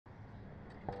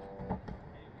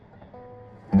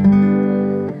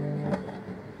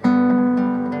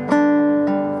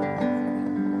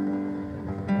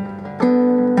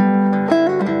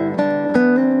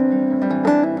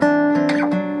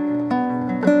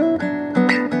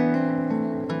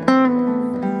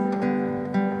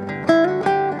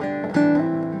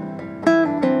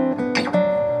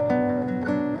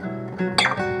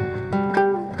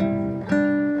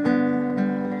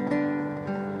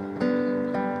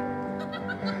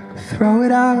Throw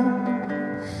it out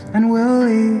and we'll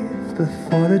leave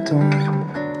before the dawn.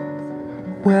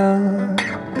 We'll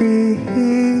be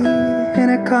in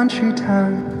a country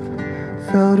town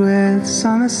filled with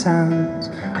summer sounds,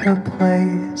 a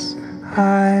place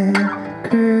I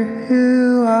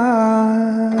grew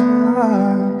up.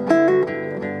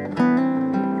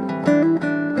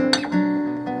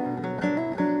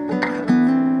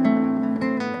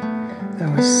 There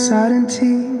was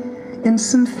certainty in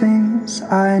some things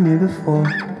I knew before,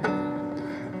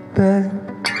 but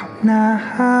now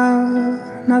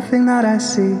nothing that I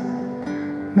see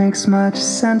makes much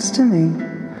sense to me.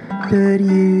 But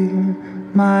you,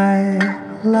 my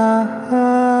love,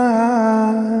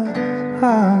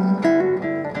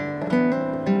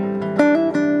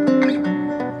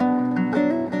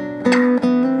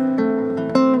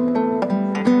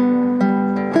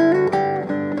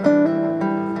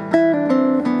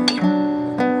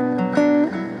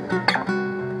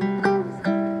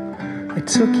 I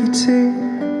took you to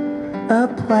a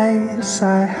place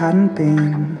I hadn't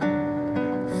been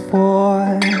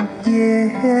for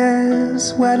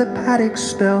years, where the paddocks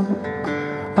spill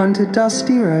onto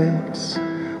dusty roads,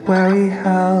 where we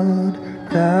held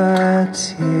the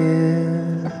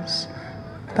tears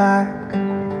back.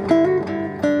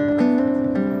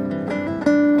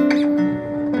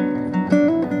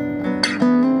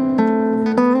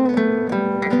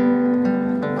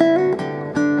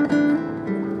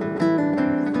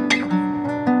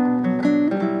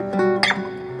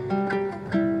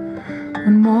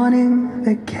 One morning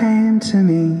there came to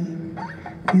me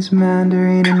these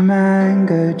Mandarin and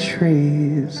Mango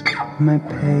trees. On my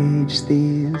page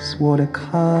these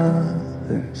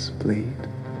watercolors bleed.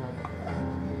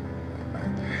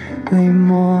 They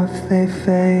morph, they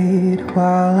fade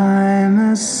while I'm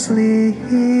asleep.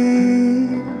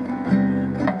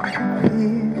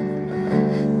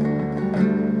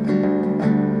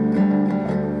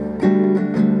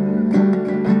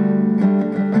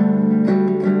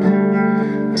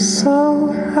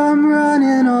 So I'm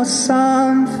running or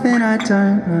something, I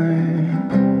don't know.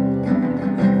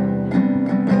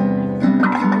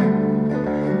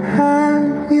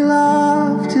 And we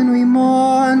laughed and we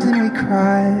mourned and we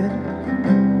cried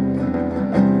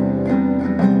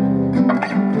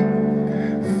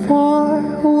for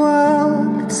a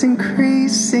world that's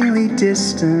increasingly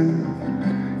distant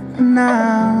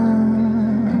now.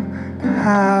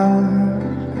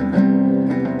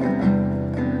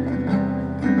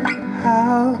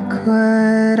 How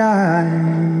could I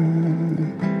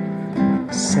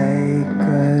say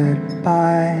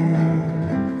goodbye?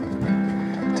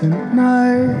 Don't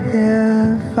know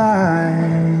if I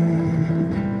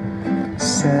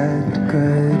said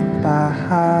goodbye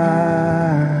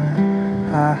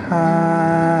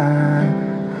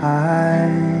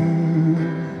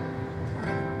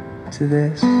to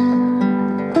this.